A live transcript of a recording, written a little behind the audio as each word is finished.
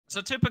So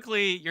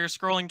typically you're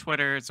scrolling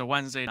Twitter, it's a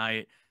Wednesday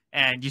night,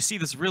 and you see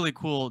this really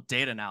cool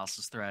data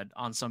analysis thread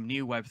on some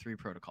new Web3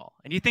 protocol.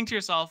 And you think to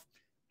yourself,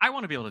 I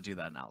want to be able to do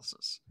that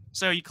analysis.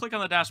 So you click on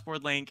the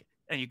dashboard link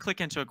and you click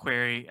into a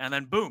query, and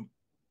then boom,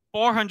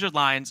 400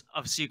 lines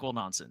of SQL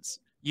nonsense.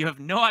 You have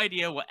no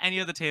idea what any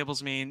of the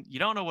tables mean. You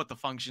don't know what the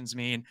functions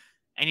mean.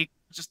 And you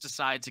just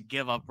decide to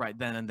give up right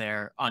then and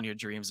there on your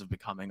dreams of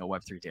becoming a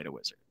Web3 data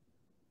wizard.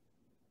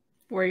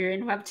 Or you're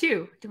in Web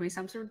 2 doing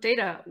some sort of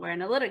data or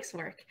analytics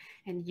work,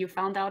 and you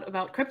found out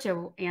about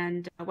crypto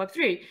and Web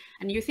 3,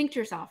 and you think to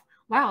yourself,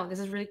 wow, this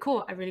is really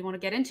cool. I really want to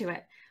get into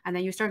it. And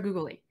then you start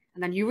Googling,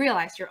 and then you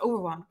realize you're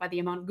overwhelmed by the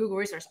amount of Google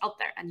resource out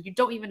there, and you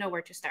don't even know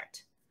where to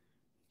start.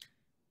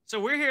 So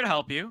we're here to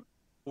help you.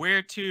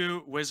 We're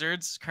two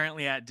wizards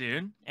currently at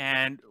Dune,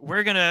 and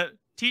we're going to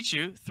teach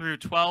you through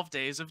 12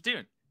 days of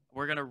Dune.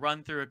 We're going to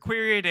run through a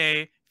query a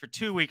day for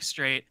 2 weeks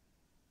straight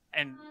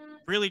and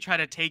really try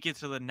to take you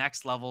to the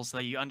next level so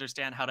that you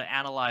understand how to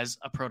analyze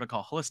a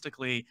protocol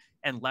holistically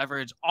and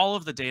leverage all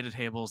of the data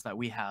tables that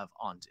we have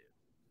on Dune.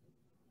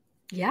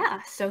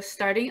 Yeah, so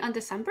starting on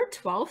December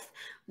 12th,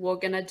 we're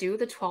going to do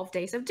the 12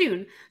 days of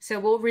Dune. So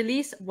we'll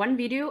release one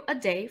video a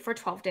day for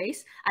 12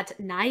 days at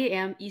 9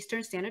 a.m.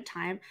 Eastern Standard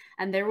Time,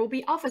 and there will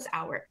be office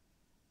hour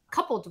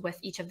coupled with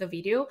each of the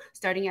video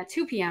starting at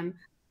 2 p.m.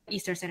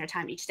 Eastern Standard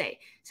Time each day.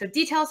 So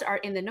details are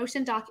in the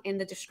Notion doc in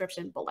the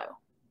description below.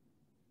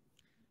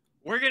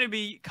 We're going to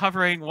be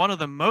covering one of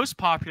the most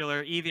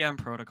popular EVM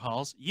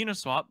protocols,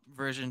 Uniswap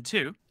version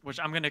 2, which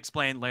I'm going to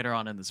explain later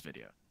on in this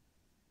video.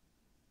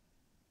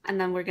 And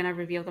then we're going to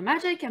reveal the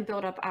magic and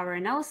build up our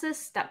analysis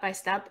step by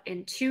step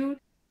in 2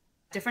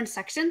 different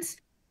sections.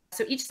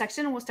 So each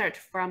section will start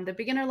from the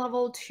beginner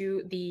level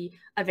to the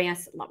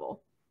advanced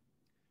level.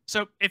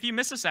 So if you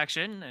miss a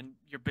section and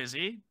you're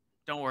busy,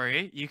 don't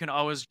worry. You can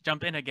always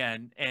jump in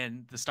again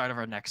in the start of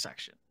our next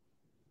section.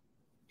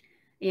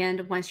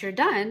 And once you're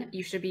done,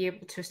 you should be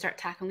able to start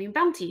tackling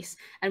bounties.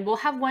 And we'll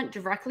have one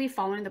directly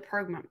following the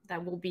program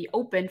that will be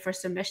open for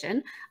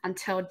submission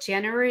until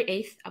January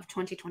 8th of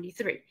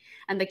 2023.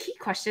 And the key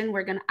question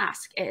we're going to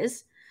ask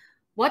is,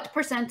 what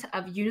percent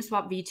of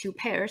Uniswap v2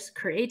 pairs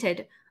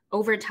created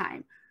over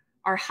time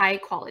are high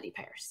quality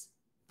pairs?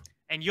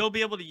 And you'll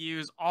be able to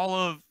use all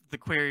of the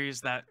queries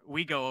that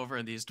we go over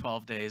in these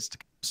 12 days to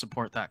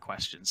support that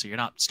question. So you're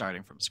not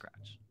starting from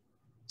scratch.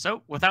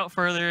 So without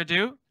further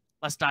ado,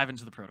 let's dive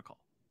into the protocol.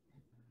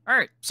 All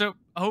right, so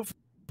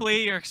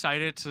hopefully you're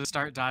excited to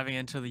start diving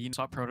into the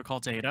Uniswap protocol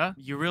data.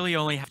 You really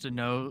only have to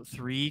know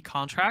 3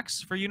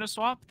 contracts for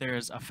Uniswap.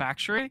 There's a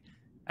factory,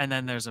 and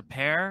then there's a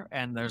pair,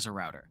 and there's a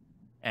router.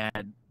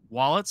 And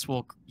wallets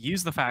will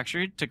use the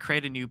factory to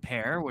create a new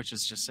pair, which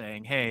is just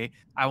saying, hey,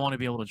 I want to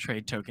be able to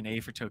trade token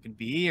A for token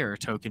B or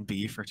token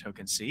B for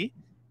token C.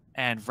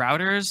 And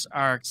routers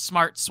are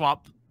smart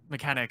swap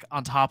mechanic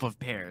on top of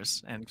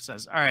pairs and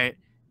says, all right,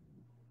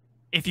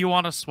 if you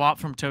want to swap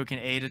from token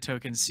A to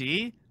token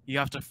C, you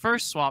have to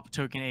first swap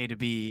token A to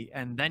B,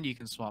 and then you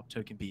can swap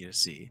token B to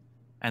C.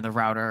 And the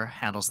router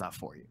handles that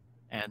for you.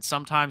 And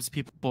sometimes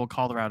people will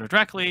call the router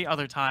directly.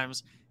 Other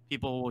times,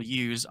 people will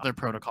use other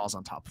protocols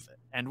on top of it.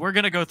 And we're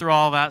going to go through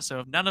all of that. So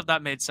if none of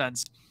that made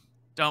sense,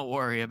 don't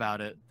worry about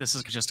it. This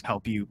is just to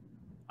help you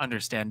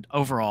understand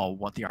overall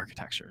what the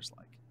architecture is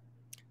like.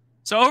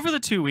 So over the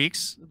 2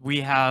 weeks,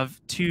 we have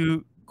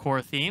 2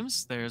 core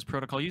themes. There's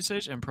protocol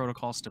usage and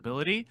protocol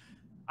stability.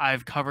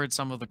 I've covered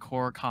some of the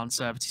core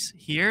concepts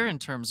here in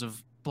terms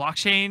of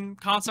blockchain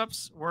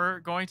concepts we're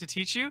going to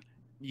teach you.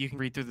 You can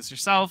read through this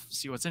yourself,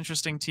 see what's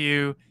interesting to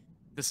you.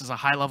 This is a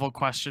high-level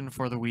question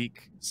for the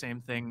week. Same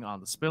thing on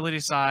the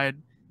stability side.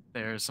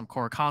 There's some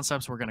core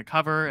concepts we're going to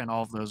cover, and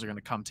all of those are going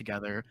to come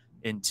together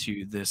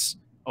into this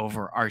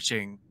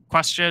overarching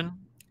question.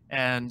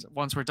 And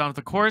once we're done with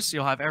the course,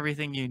 you'll have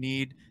everything you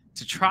need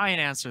to try and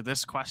answer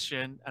this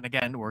question. And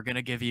again, we're going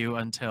to give you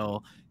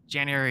until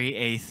January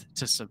 8th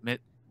to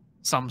submit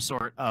some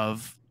sort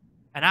of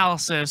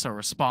analysis or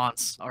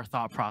response or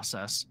thought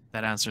process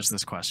that answers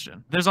this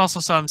question. There's also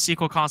some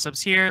SQL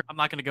concepts here. I'm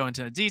not going to go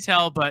into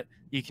detail, but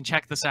you can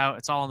check this out.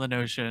 It's all in the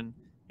Notion.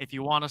 If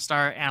you want to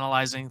start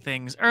analyzing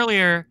things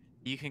earlier,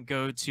 you can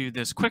go to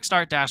this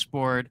Quickstart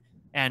dashboard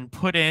and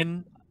put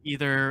in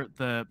either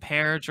the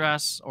pair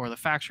address or the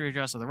factory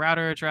address or the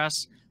router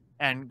address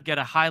and get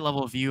a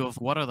high-level view of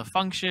what are the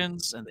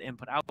functions and the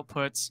input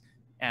outputs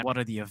and what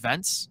are the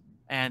events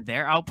and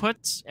their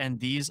outputs, and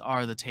these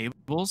are the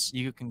tables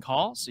you can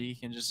call. So you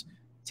can just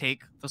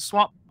take the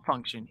swap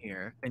function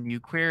here and you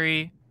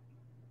query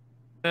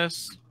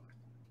this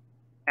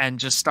and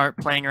just start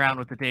playing around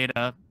with the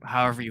data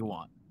however you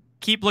want.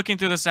 Keep looking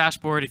through this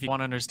dashboard if you want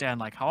to understand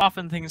like how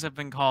often things have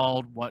been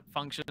called, what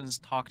functions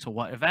talk to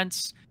what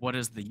events, what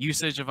is the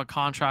usage of a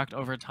contract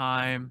over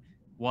time,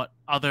 what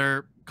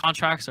other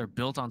contracts are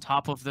built on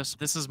top of this.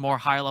 This is more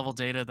high-level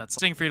data that's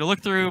something for you to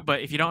look through,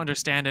 but if you don't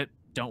understand it,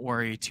 don't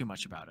worry too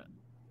much about it.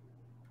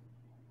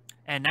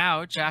 And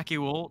now Jackie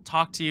will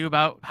talk to you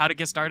about how to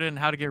get started and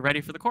how to get ready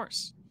for the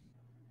course.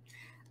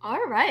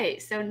 All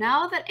right, so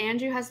now that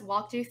Andrew has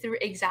walked you through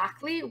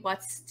exactly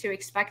what's to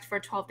expect for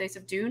 12 Days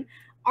of Dune,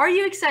 Are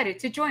you excited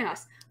to join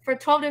us for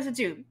 12 days of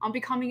Dune on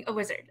becoming a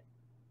wizard?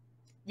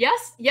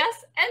 Yes,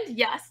 yes, and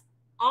yes.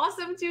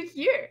 Awesome to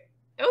hear.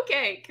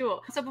 Okay,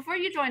 cool. So before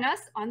you join us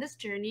on this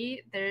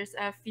journey, there's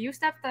a few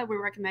steps that we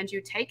recommend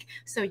you take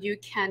so you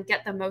can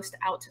get the most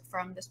out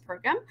from this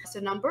program.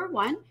 So number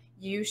one,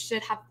 you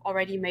should have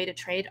already made a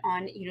trade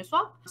on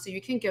Uniswap. So you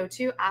can go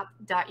to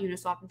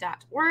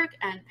app.uniswap.org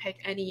and pick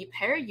any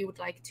pair you would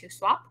like to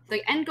swap.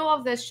 The end goal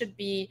of this should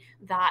be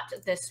that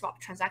this swap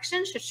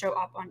transaction should show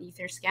up on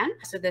Etherscan.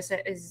 So this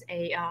is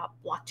a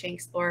blockchain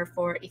explorer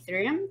for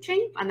Ethereum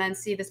chain. And then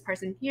see this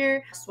person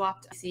here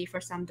swapped C for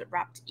some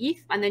wrapped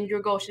ETH. And then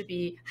your goal should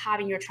be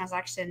having your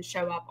transaction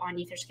show up on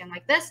Etherscan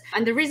like this.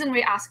 And the reason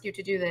we ask you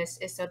to do this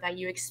is so that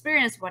you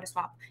experience what a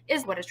swap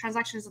is, what a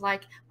transaction is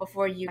like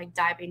before you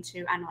dive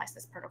into analyze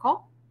this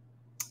protocol.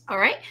 All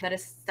right, that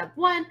is step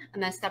one.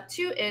 And then step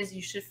two is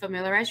you should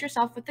familiarize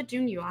yourself with the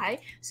Dune UI.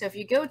 So if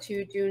you go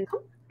to Dune,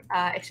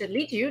 it should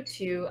lead you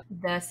to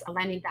this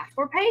landing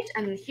dashboard page.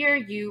 And here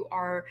you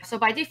are, so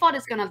by default,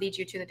 it's going to lead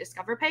you to the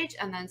discover page.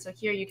 And then so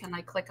here you can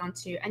click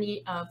onto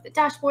any of the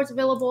dashboards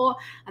available.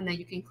 And then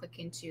you can click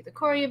into the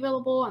query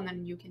available. And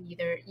then you can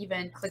either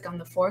even click on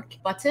the fork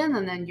button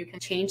and then you can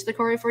change the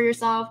query for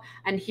yourself.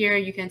 And here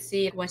you can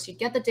see once you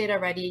get the data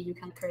ready, you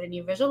can create a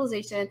new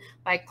visualization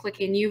by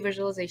clicking new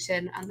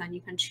visualization. And then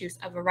you can choose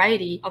a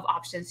variety of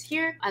options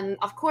here. And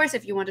of course,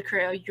 if you want to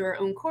create your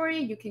own query,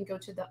 you can go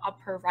to the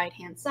upper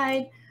right-hand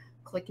side,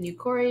 click new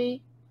query,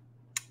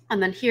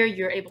 and then here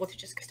you're able to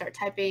just start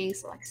typing,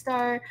 select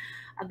star.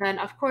 And then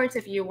of course,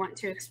 if you want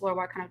to explore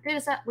what kind of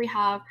data set we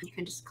have, you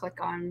can just click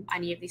on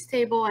any of these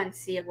table and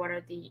see what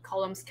are the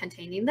columns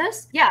containing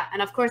this. Yeah,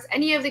 and of course,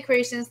 any of the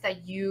creations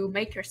that you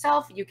make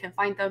yourself, you can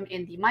find them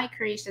in the My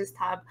Creations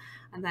tab,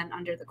 and then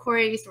under the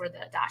queries or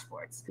the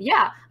dashboards.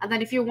 Yeah, and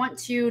then if you want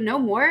to know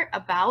more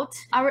about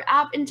our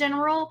app in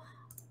general,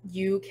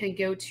 you can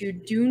go to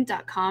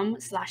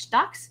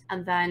dune.com/docs,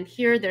 and then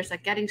here there's a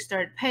getting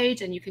started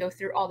page and you can go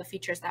through all the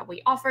features that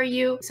we offer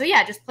you. So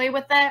yeah, just play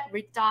with it,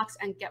 read docs,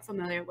 and get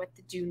familiar with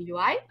the Dune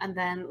UI. And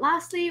then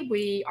lastly,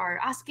 we are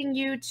asking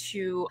you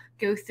to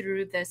go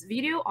through this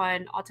video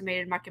on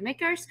automated market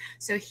makers.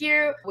 So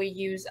here we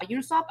use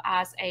Uniswap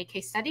as a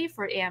case study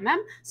for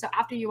AMM. So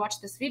after you watch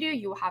this video,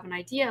 you will have an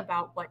idea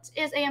about what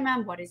is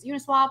AMM, what is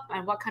Uniswap,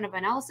 and what kind of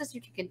analysis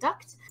you can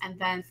conduct. And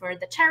then for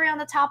the cherry on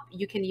the top,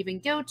 you can even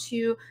go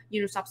to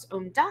Uniswap's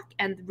own doc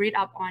and read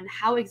up on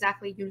how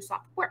exactly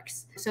Uniswap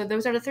works. So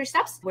those are the 3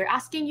 steps we're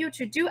asking you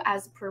to do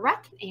as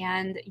prereq.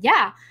 And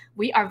yeah,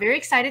 we are very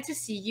excited to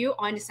see you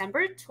on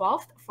December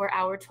 12th for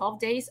our 12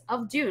 days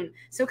of Dune.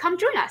 So come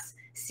join us.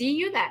 See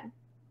you then.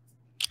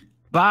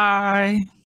 Bye.